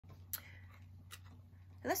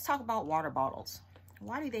Let's talk about water bottles.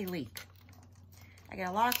 Why do they leak? I get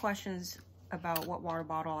a lot of questions about what water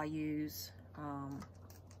bottle I use.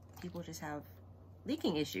 People just have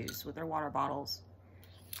leaking issues with their water bottles.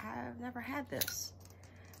 I've never had this.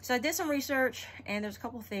 So I did some research, and there's a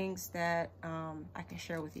couple things that I can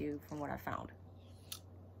share with you from what I found.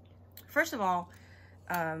 First of all,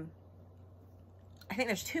 I think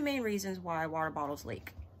there's two main reasons why water bottles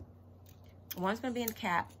leak. One's going to be in the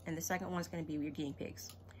cap, and the second one's going to be your guinea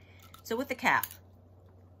pigs. So with the cap,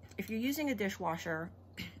 if you're using a dishwasher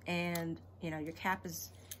and your cap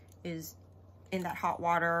is in that hot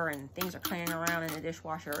water and things are cleaning around in the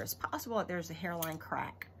dishwasher, it's possible that there's a hairline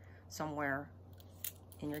crack somewhere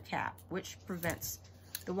in your cap, which prevents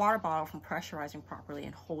the water bottle from pressurizing properly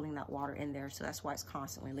and holding that water in there. So that's why it's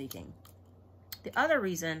constantly leaking. The other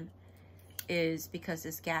reason is because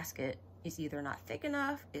this gasket is either not thick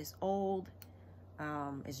enough, is old,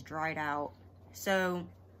 is dried out. So,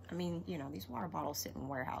 I mean, these water bottles sit in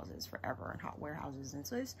warehouses forever, in hot warehouses. And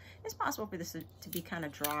so it's possible for this to be kind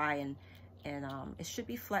of dry, and it should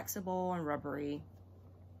be flexible and rubbery.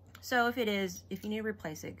 So if you need to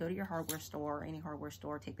replace it, go to your hardware store, any hardware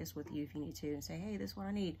store, take this with you if you need to, and say, hey, this is what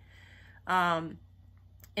I need.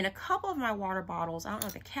 In a couple of my water bottles, I don't know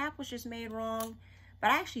if the cap was just made wrong,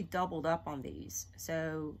 but I actually doubled up on these.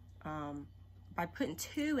 So by putting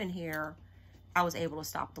 2 in here, I was able to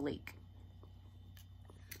stop the leak.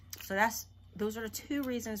 So those are the 2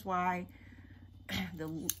 reasons why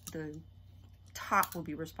the top will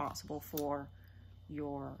be responsible for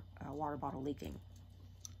your water bottle leaking.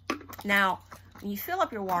 Now, when you fill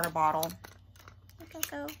up your water bottle,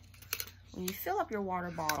 when you fill up your water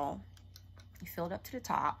bottle, you fill it up to the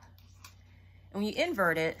top, and when you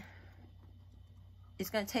invert it, it's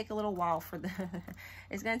going to take a little while for the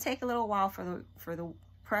for the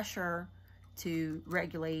pressure to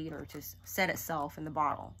regulate or to set itself in the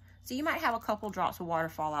bottle. So you might have a couple drops of water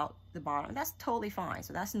fall out the bottom. That's totally fine.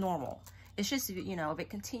 So that's normal. It's just, if it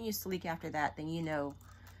continues to leak after that, then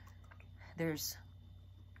there's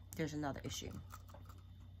another issue.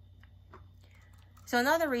 So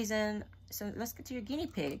another reason, so let's get to your guinea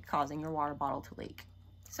pig causing your water bottle to leak.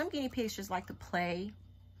 Some guinea pigs just like to play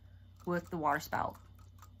with the water spout,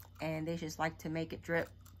 and they just like to make it drip.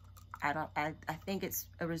 I think it's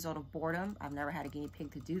a result of boredom. I've never had a guinea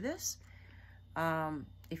pig to do this.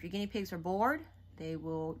 If your guinea pigs are bored, they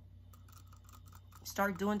will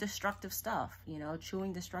start doing destructive stuff,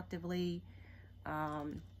 chewing destructively.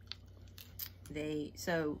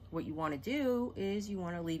 So what you want to do is you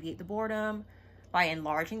want to alleviate the boredom by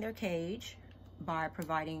enlarging their cage, by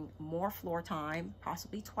providing more floor time,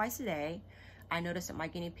 possibly twice a day. I notice that my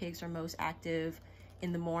guinea pigs are most active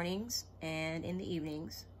in the mornings and in the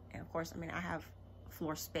evenings. And of course, I have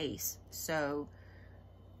floor space. So,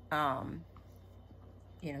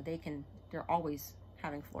 they're always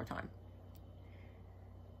having floor time.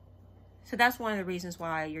 So that's one of the reasons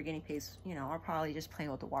why your guinea pigs, are probably just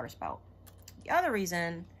playing with the water spout. The other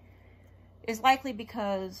reason is likely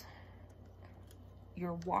because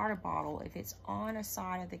your water bottle, if it's on a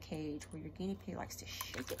side of the cage where your guinea pig likes to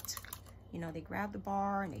shake it, they grab the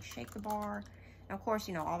bar and they shake the bar. And of course,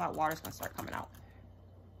 all that water's gonna start coming out.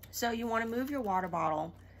 So you wanna move your water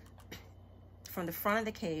bottle from the front of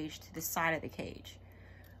the cage to the side of the cage.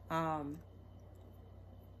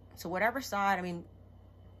 So whatever side,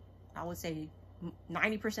 I would say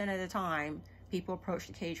 90% of the time, people approach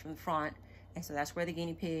the cage from the front, and so that's where the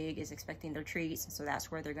guinea pig is expecting their treats, and so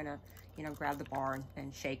that's where they're gonna, grab the bar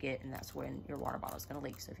and shake it, and that's when your water bottle is gonna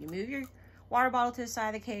leak. So if you move your water bottle to the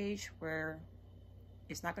side of the cage where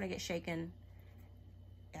it's not gonna get shaken,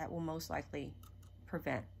 that will most likely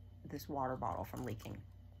prevent this water bottle from leaking.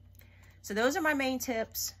 So those are my main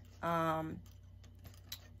tips.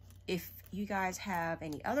 If you guys have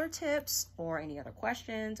any other tips or any other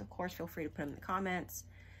questions, of course, feel free to put them in the comments.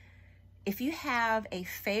 If you have a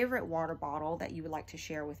favorite water bottle that you would like to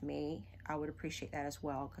share with me, I would appreciate that as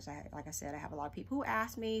well, because like I said, I have a lot of people who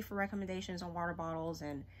ask me for recommendations on water bottles,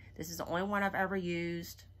 and this is the only one I've ever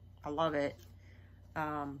used. I love it.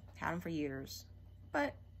 Had them for years,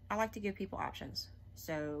 but I like to give people options.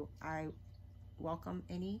 So I welcome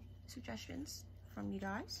any suggestions from you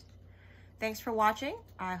guys. Thanks for watching.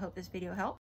 I hope this video helped.